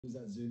Was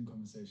that Zoom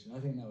conversation? I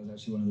think that was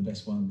actually one of the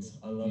best ones.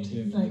 I loved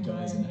hearing from the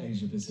guys in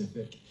Asia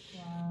Pacific.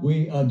 Wow.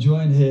 We are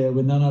joined here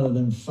with none other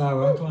than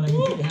Farah. Come on, let me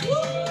put your hands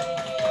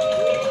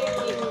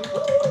together.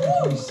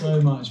 Thank you so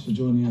much for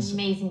joining us.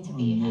 Amazing to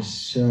be here. This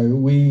show.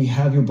 We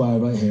have your bio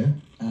right here.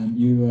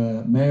 You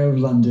were Mayor of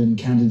London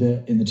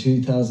candidate in the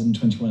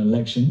 2021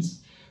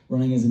 elections,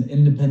 running as an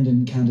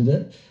independent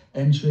candidate,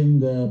 entering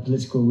the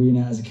political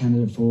arena as a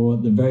candidate for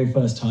the very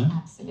first time.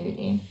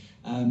 Absolutely.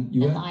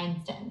 The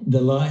Lion's Den.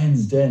 The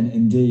Lion's Den,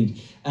 indeed.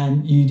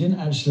 And you didn't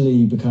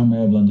actually become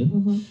Mayor of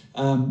London,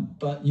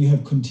 but you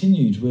have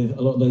continued with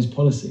a lot of those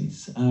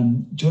policies. Do you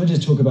want to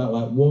just talk about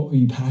what were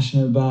you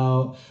passionate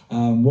about?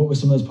 What were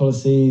some of those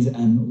policies,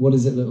 and what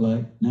does it look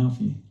like now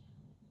for you?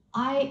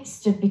 I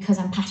stood because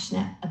I'm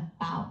passionate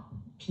about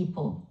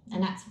people,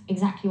 and that's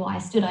exactly why I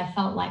stood. I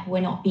felt like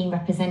we're not being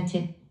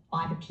represented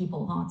by the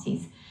people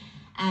parties.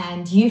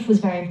 And youth was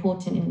very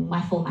important in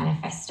my full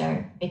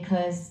manifesto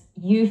because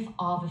youth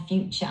are the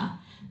future,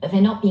 but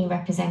they're not being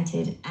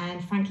represented.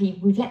 And frankly,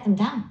 we've let them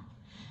down.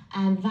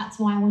 And that's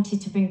why I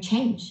wanted to bring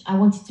change. I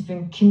wanted to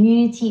bring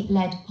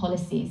community-led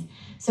policies.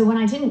 So when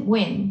I didn't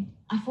win,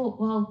 I thought,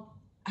 well,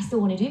 I still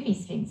want to do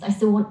these things. I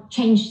still want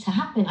change to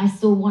happen. I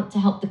still want to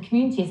help the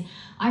communities.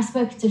 I've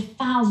spoken to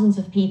thousands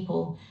of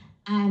people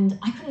and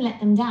I couldn't let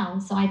them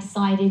down. So I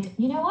decided,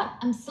 you know what?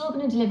 I'm still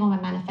going to deliver on my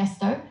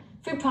manifesto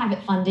through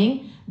private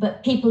funding,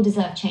 but people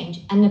deserve change.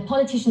 And the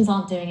politicians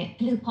aren't doing it.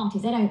 Political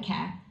parties, they don't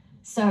care.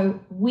 So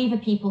we, the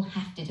people,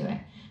 have to do it.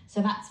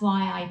 So that's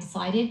why I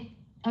decided,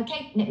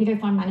 okay, let me go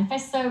find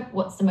manifesto.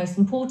 What's the most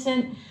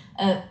important?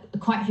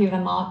 Quite a few of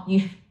them are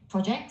youth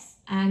projects.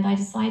 And I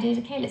decided,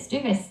 okay, let's do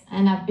this.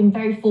 And I've been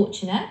very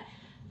fortunate,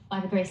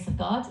 by the grace of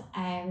God,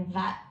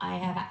 that I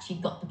have actually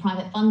got the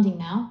private funding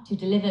now to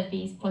deliver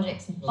these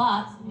projects,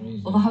 but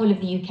for the whole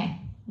of the UK.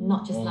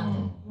 Not just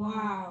London.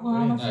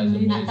 Wow.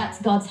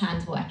 That's God's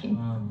hand working.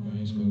 Wow,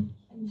 that's good.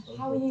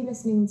 How are you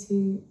listening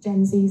to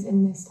Gen Zs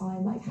in this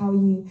time? How are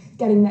you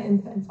getting their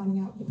input and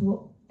finding out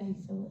what they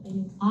feel that they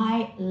need?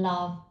 I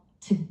love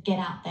to get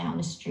out there on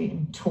the street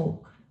and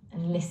talk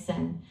and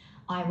listen.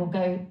 I will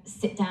go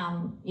sit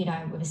down,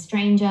 with a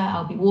stranger.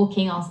 I'll be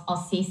walking, I'll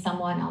see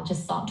someone, I'll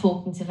just start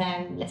talking to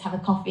them. Let's have a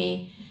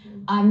coffee.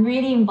 I'm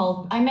really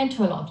involved. I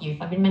mentor a lot of youth.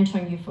 I've been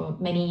mentoring youth for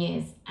many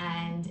years,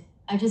 and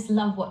I just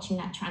love watching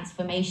that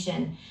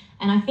transformation.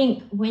 And I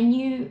think when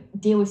you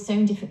deal with so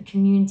many different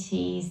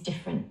communities,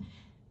 different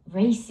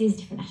races,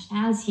 different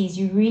nationalities,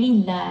 you really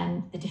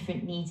learn the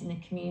different needs in the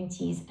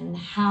communities and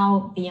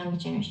how the younger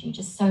generation, you're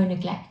just so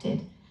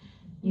neglected.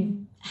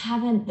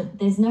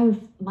 There's no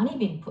money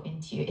being put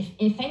into you.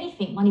 If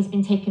anything, money's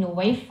been taken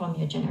away from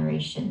your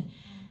generation.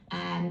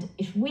 And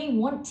if we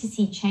want to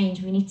see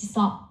change, we need to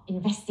start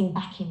investing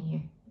back in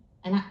you.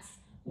 And that's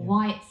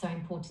why it's so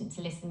important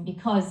to listen,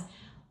 because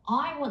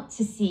I want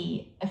to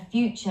see a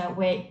future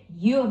where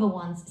you are the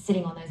ones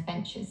sitting on those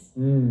benches,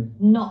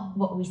 not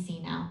what we see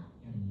now.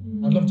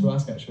 I'd love to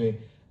ask, actually,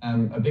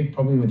 a big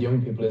problem with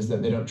young people is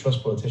that they don't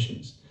trust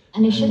politicians.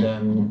 And they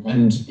shouldn't.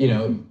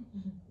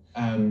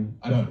 I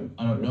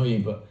don't know you,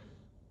 but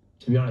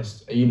to be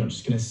honest, are you not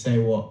just going to say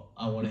what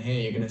I want to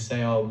hear? You're going to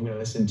say, oh, I'm going to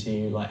listen to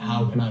you.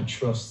 How can I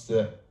trust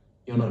that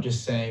you're not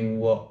just saying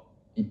what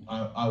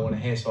I want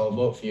to hear, so I'll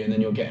vote for you, and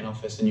then you'll get in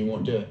office and you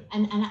won't do it?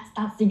 And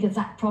that's the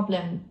exact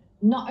problem.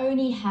 Not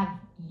only have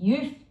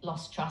youth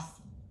lost trust,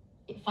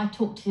 if I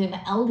talk to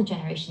the elder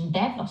generation,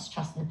 they've lost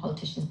trust in the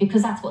politicians,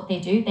 because that's what they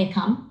do. They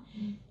come,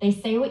 they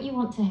say what you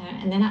want to hear,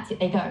 and then that's it,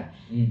 they go.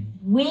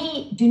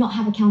 We do not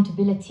have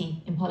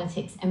accountability in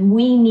politics, and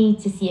we need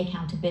to see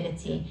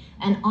accountability.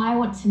 And I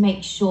want to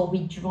make sure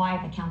we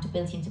drive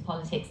accountability into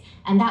politics,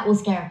 and that will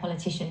scare a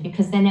politician,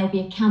 because then they'll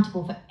be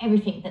accountable for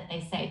everything that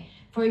they say.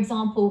 For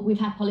example, we've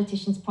had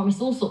politicians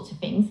promise all sorts of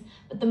things,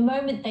 but the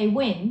moment they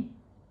win,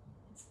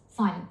 it's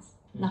silence.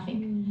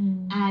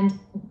 Nothing. And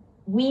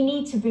we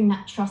need to bring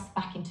that trust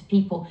back into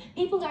people.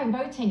 People don't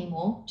vote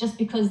anymore just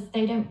because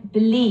they don't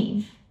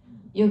believe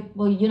you're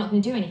not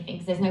going to do anything,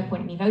 because there's no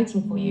point in me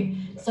voting for you.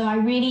 So I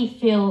really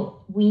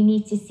feel we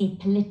need to see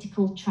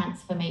political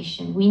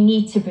transformation. We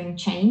need to bring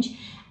change.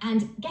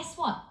 And guess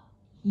what?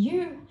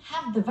 You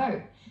have the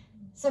vote.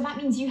 So that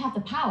means you have the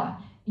power.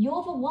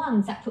 You're the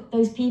ones that put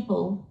those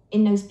people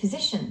in those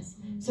positions.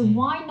 So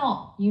why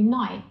not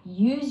unite,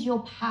 use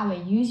your power,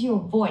 use your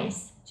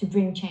voice to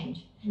bring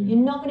change? You're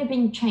not going to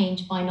bring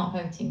change by not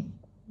voting.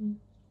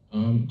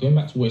 Going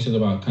back to what you said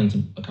about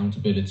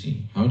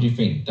accountability, how do you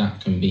think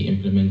that can be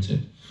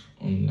implemented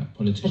on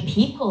politicians? The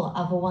people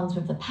are the ones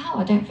with the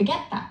power, don't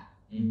forget that.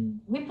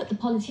 We put the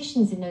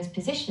politicians in those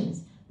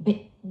positions, but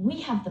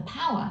we have the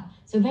power.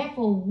 So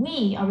therefore,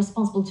 we are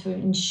responsible to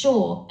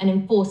ensure and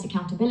enforce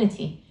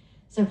accountability.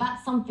 So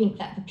that's something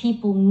that the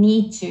people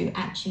need to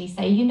actually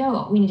say, you know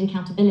what, we need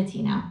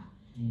accountability now.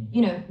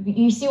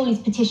 You see all these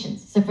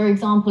petitions. So for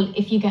example,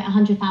 if you get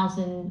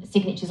 100,000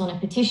 signatures on a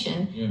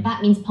petition,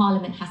 that means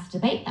Parliament has to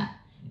debate that.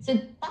 So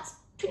that's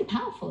pretty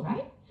powerful,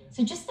 right?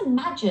 So just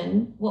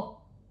imagine what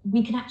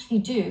we can actually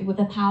do with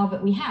the power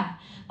that we have.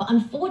 But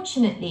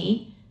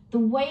unfortunately, the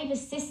way the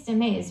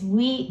system is,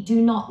 we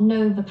do not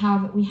know the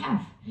power that we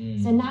have.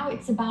 So now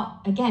it's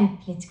about, again,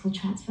 political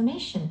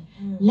transformation.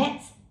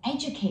 Let's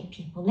educate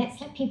people. Let's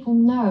let people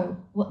know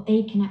what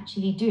they can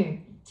actually do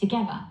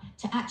together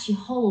to actually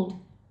hold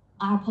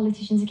our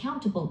politicians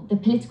accountable, the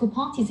political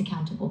parties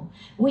accountable.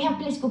 We have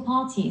political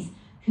parties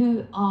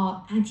who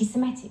are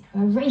anti-Semitic,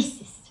 who are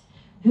racist,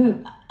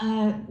 who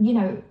are,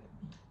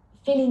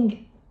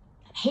 filling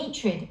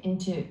hatred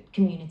into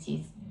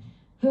communities,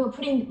 who are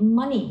putting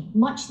money,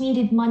 much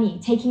needed money,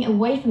 taking it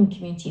away from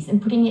communities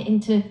and putting it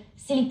into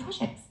silly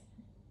projects.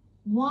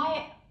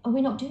 Why are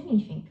we not doing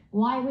anything?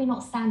 Why are we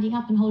not standing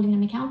up and holding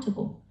them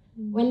accountable?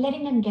 We're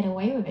letting them get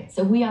away with it,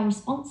 so we are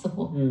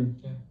responsible.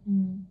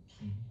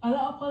 A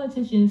lot of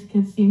politicians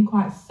can seem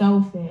quite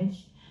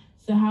selfish.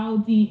 So how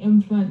do you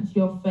influence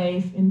your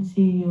faith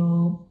into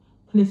your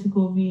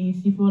political views?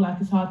 Do you feel like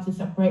it's hard to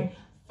separate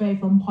faith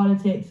from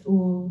politics,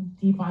 or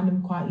do you find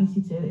them quite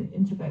easy to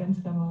integrate them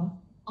together?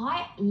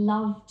 I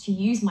love to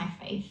use my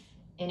faith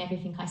in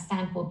everything I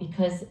stand for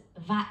because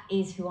that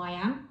is who I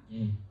am.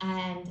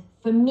 And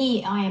for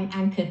me, I am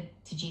anchored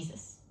to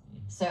Jesus.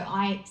 So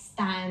I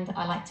stand,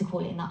 I like to call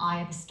it, in the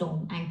eye of a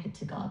storm, anchored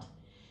to God.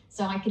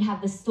 So I could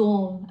have the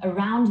storm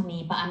around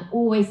me, but I'm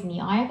always in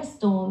the eye of a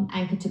storm,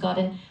 anchored to God.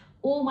 And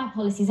all my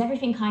policies,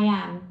 everything I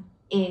am,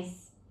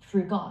 is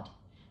through God.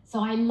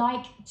 So I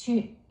like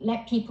to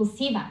let people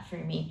see that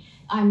through me.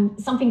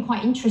 Something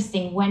quite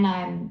interesting, when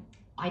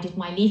I did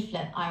my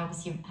leaflet, I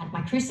obviously had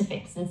my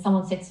crucifix, and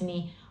someone said to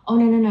me, "Oh,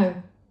 no,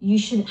 you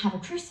shouldn't have a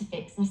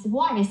crucifix." And I said,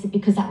 "Why?" They said,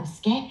 "Because that will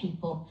scare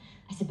people."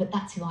 I said, "But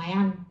that's who I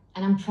am,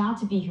 and I'm proud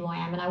to be who I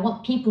am, and I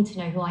want people to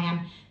know who I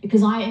am,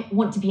 because I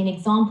want to be an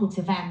example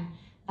to them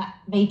that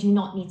they do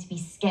not need to be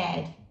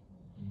scared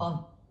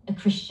of a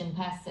Christian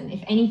person.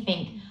 If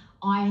anything,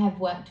 I have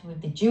worked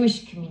with the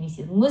Jewish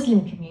community, the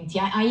Muslim community.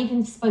 I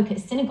even spoke at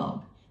a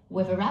synagogue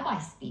where a rabbi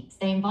speaks.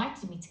 They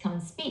invited me to come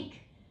and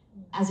speak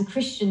as a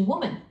Christian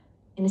woman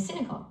in a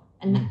synagogue,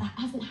 and that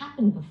hasn't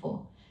happened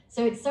before.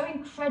 So it's so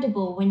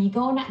incredible when you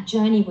go on that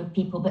journey with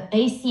people, but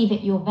they see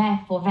that you're there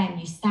for them,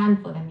 you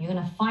stand for them, you're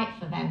going to fight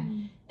for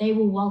them. They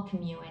will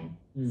welcome you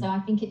in. So I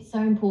think it's so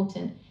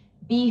important.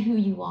 Be who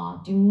you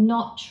are. Do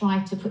not try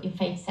to put your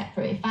faith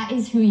separate. If that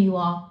is who you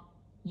are,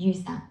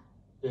 use that.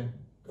 Yeah.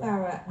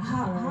 Farah,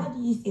 how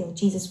do you feel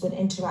Jesus would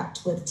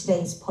interact with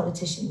today's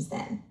politicians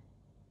then?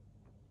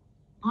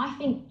 I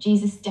think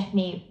Jesus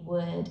definitely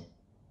would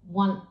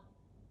want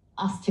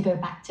us to go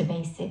back to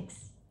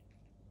basics.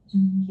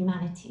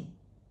 Humanity.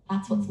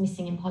 That's what's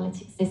missing in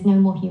politics. There's no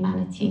more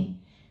humanity.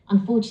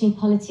 Unfortunately,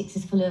 politics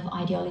is full of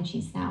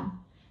ideologies now.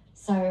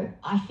 So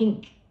I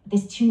think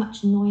there's too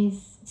much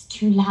noise, it's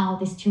too loud,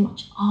 there's too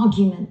much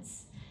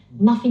arguments.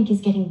 Nothing is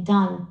getting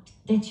done.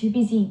 They're too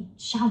busy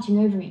shouting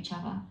over each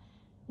other.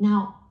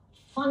 Now,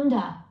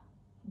 thunder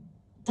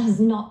does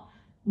not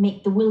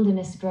make the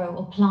wilderness grow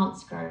or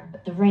plants grow,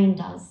 but the rain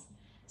does.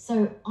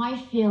 So I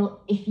feel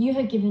if you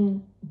have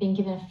been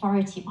given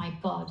authority by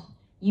God,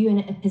 you're in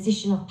a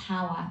position of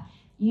power,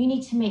 you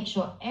need to make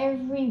sure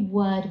every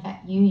word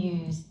that you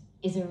use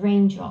is a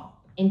raindrop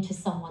into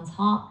someone's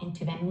heart,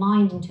 into their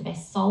mind, into their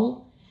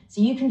soul, so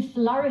you can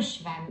flourish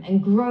them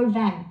and grow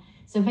them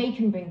so they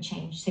can bring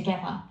change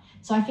together.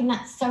 So I think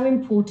that's so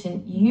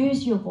important.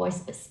 Use your voice,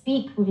 but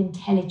speak with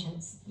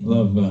intelligence.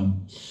 Love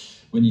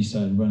when you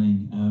started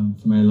running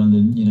for Farah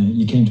London,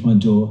 you came to my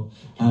door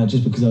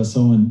just because I was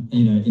someone,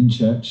 in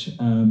church,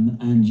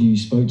 and you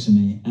spoke to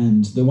me.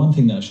 And the one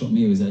thing that shocked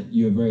me was that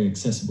you were very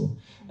accessible.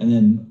 And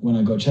then when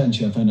I got chatting to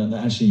you, I found out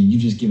that actually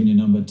you've just given your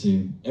number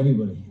to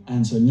everybody.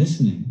 And so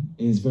listening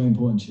is very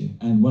important to you.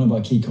 And one of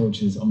our key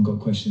cultures on Got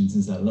Questions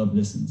is that love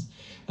listens.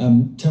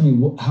 Tell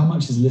me, how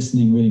much has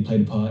listening really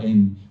played a part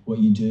in what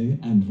you do?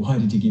 And why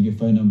did you give your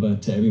phone number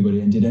to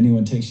everybody? And did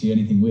anyone text you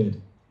anything weird?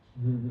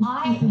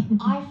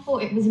 I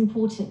thought it was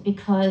important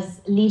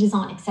because leaders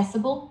aren't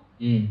accessible,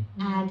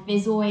 and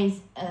there's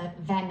always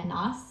them and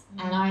us,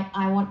 and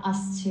I want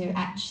us to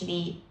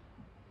actually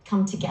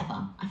come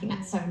together. I think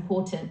that's so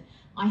important.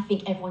 I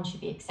think everyone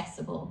should be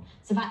accessible.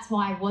 So that's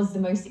why I was the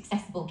most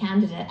accessible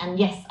candidate. And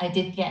yes, I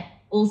did get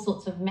all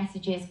sorts of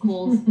messages,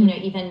 calls,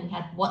 even we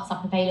had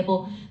WhatsApp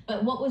available.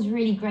 But what was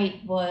really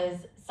great was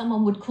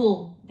someone would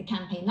call the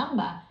campaign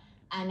number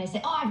and they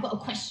say, "Oh, I've got a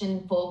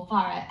question for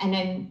Farah." And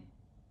then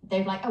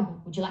they're like, "Oh,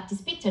 would you like to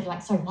speak to her?" They're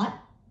like, "Sorry, what?"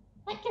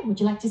 Like, "Yeah, would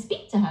you like to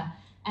speak to her?"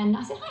 And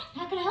I said, "Hi,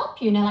 how can I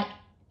help you?" And they're like,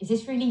 "Is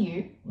this really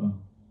you?" Wow.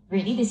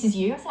 "Really, this is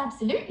you?" I said,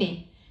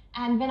 "Absolutely."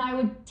 And then I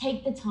would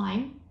take the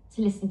time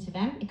to listen to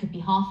them. It could be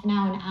half an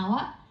hour, an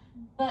hour,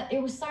 but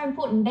it was so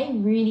important. They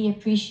really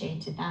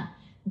appreciated that,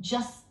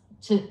 just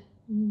to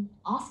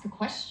ask a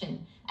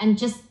question and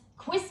just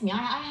quiz me.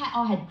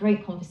 I had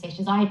great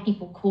conversations. I had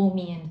people call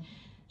me and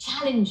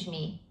challenge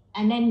me,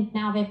 and then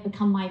now they've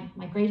become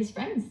my greatest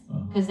friends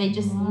because they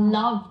just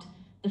loved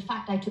the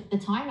fact I took the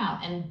time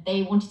out, and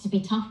they wanted to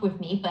be tough with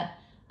me, but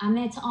I'm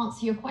there to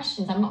answer your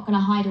questions. I'm not going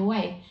to hide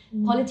away.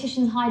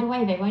 Politicians hide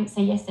away. They won't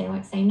say yes, they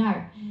won't say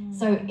no.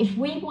 So if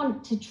we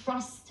want to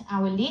trust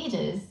our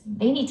leaders,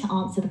 they need to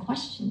answer the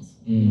questions.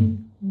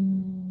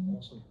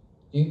 Awesome.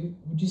 Do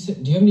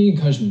you have any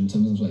encouragement in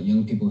terms of like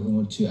young people who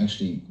want to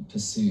actually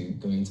pursue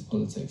going into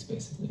politics,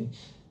 basically?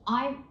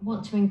 I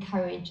want to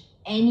encourage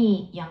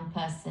any young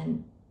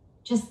person,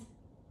 just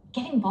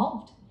get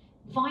involved.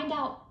 Find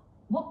out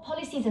what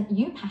policies are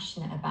you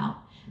passionate about.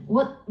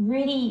 What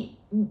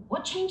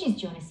changes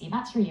do you want to see?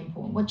 That's really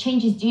important. What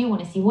changes do you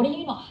want to see? What are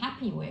you not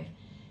happy with?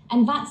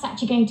 And that's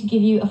actually going to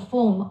give you a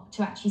form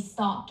to actually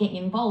start getting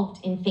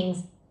involved in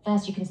things.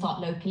 First, you can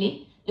start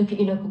locally. Look at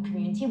your local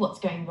community. What's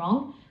going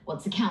wrong?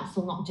 What's the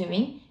council not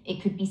doing?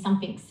 It could be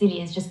something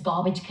silly as just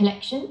garbage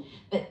collection,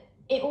 but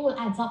it all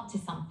adds up to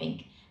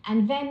something.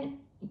 And then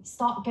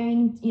start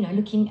going,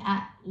 looking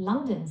at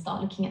London,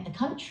 start looking at the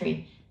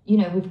country.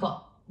 We've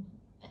got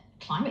a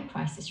climate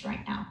crisis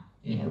right now.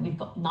 We've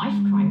got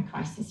knife crime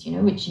crisis,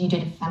 which you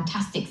did a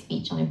fantastic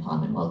speech on in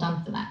Parliament. Well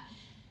done for that.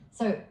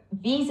 So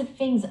these are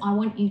things I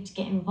want you to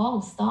get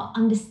involved. Start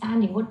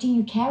understanding, what do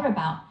you care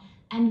about?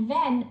 And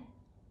then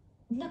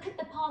look at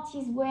the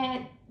parties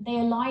where they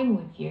align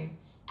with you.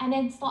 And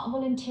then start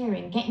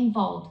volunteering, get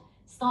involved,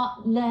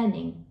 start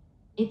learning.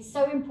 It's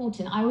so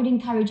important. I would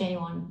encourage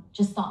anyone,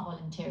 just start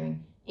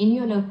volunteering in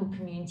your local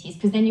communities,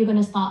 because then you're going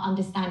to start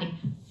understanding.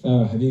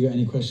 Farah, have you got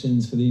any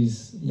questions for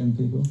these young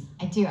people?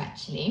 I do,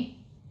 actually.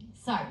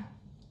 So,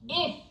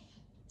 if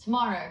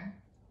tomorrow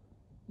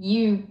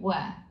you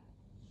were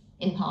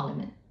in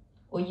Parliament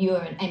or you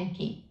were an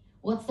MP,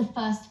 what's the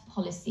first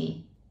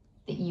policy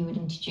that you would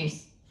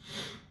introduce?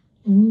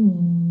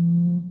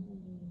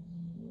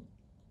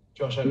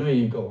 Josh, I know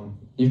you've got one.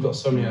 You've got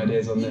so many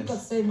ideas on this. You've got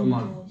so many. Come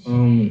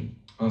on.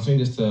 I was saying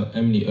this to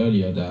Emily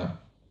earlier that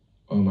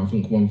I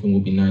think one thing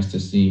would be nice to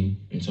see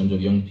in terms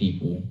of young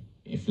people,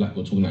 if like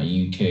we're talking like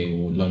UK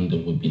or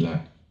London, would be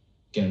like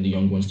getting the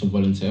young ones to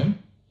volunteer.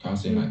 I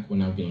was saying like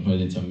when I've been on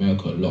holiday to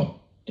America a lot,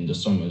 in the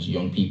summers,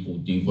 young people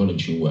do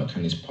voluntary work,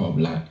 and it's part of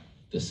like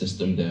the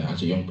system there.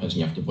 As a young person,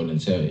 you have to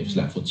volunteer. If it's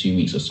like for 2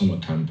 weeks of summer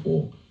camp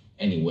or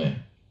anywhere.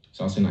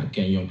 So I was saying like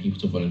getting young people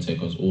to volunteer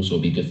because also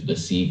be good for the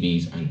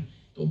CVs, and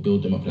it'll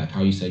build them up. Like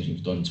how you said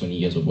you've done 20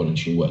 years of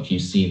voluntary work,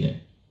 you've seen it.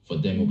 For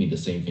them, it'll be the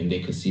same thing.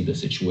 They could see the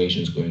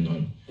situations going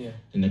on. Yeah.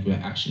 And they'll be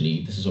like,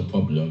 actually, this is a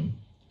problem.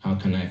 How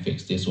can I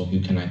fix this? Or who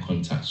can I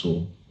contact?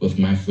 Or with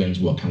my friends,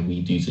 what can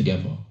we do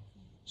together?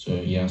 So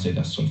yeah, I'd say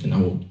that's something I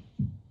would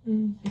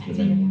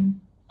implement.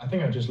 I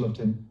think I'd just love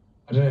to,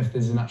 I don't know if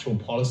there's an actual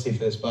policy for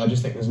this, but I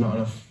just think there's not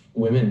enough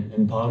women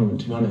in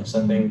Parliament, to be honest.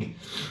 I think,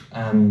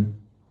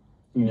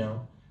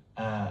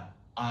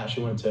 I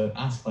actually wanted to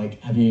ask, like,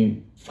 have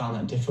you found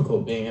that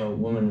difficult being a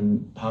woman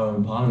in power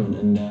in Parliament?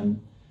 And,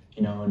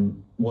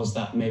 and was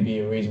that maybe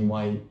a reason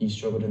why you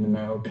struggled in the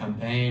mayoral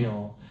campaign?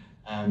 Or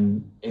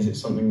is it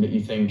something that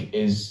you think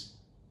is,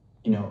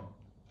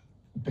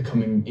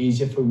 becoming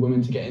easier for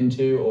women to get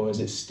into? Or is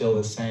it still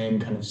the same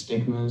kind of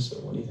stigmas?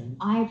 Or what do you think?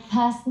 I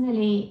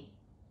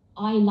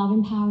love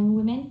empowering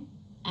women,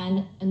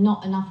 and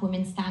not enough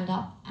women stand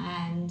up.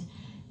 And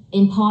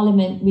in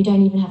Parliament, we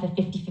don't even have a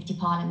 50-50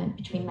 Parliament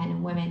between men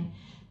and women.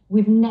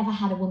 We've never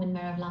had a woman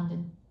mayor of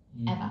London,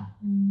 ever.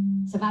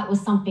 So that was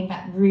something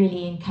that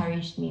really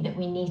encouraged me, that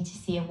we need to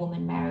see a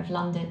woman mayor of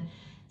London.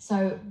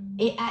 So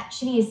it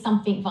actually is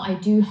something that I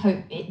do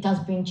hope it does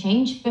bring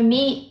change. For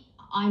me,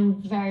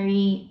 I'm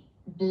very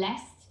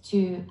blessed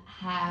to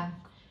have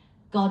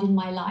God in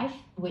my life,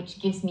 which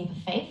gives me the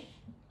faith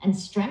and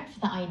strength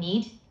that I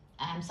need.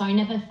 So I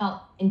never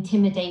felt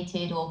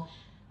intimidated or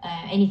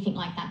anything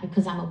like that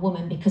because I'm a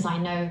woman, because I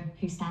know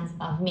who stands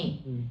above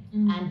me.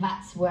 And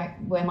that's where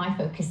my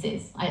focus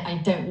is.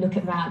 I don't look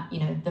around,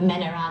 the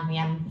men around me.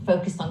 I'm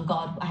focused on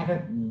God. I have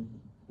a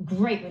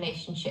great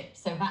relationship.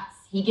 So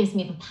he gives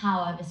me the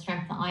power, the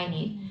strength that I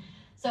need.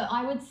 So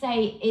I would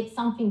say it's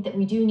something that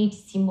we do need to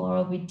see more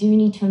of. We do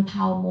need to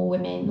empower more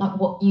women. Like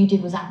what you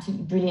did was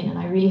absolutely brilliant, and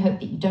I really hope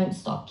that you don't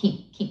stop.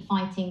 Keep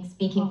fighting,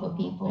 speaking for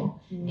people.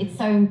 It's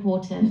so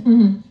important.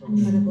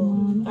 Incredible.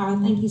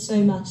 Farah, thank you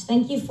so much.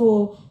 Thank you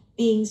for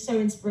being so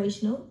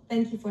inspirational.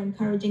 Thank you for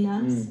encouraging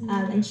us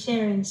and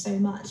sharing so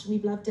much.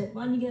 We've loved it.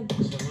 Why don't you give a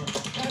round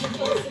of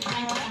applause to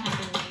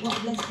Farah? What a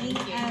blessing.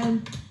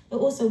 But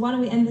also, why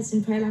don't we end this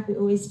in prayer like we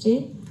always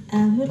do?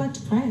 Who would like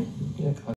to pray? Yeah.